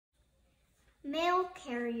Mail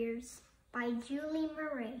Carriers by Julie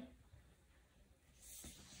Murray.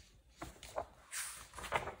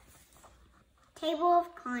 Table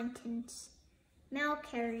of Contents. Mail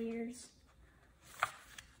Carriers.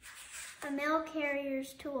 A Mail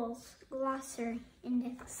Carrier's Tools. Glossary.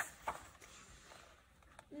 Index.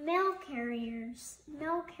 Mail Carriers.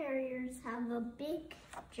 Mail carriers have a big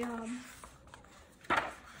job.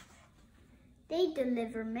 They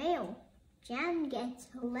deliver mail. Jan gets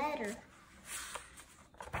a letter.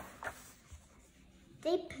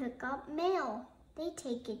 They pick up mail. They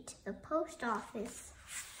take it to the post office.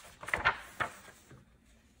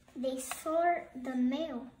 They sort the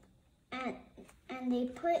mail and they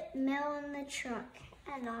put mail in the truck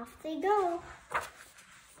and off they go.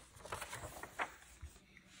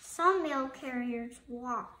 Some mail carriers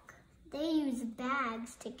walk. They use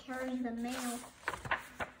bags to carry the mail.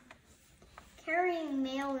 Carrying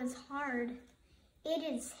mail is hard. It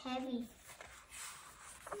is heavy.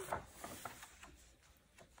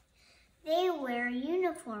 They wear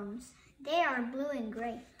uniforms. They are blue and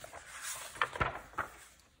gray.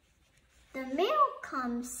 The mail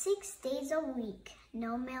comes 6 days a week.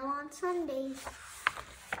 No mail on Sundays.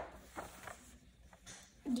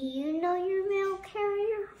 Do you know your mail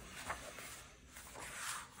carrier?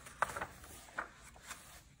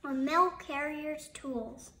 A mail carrier's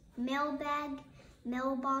tools. Mail bag,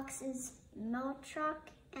 mailboxes, mail truck,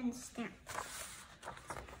 and stamp.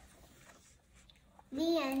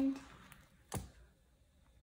 The end.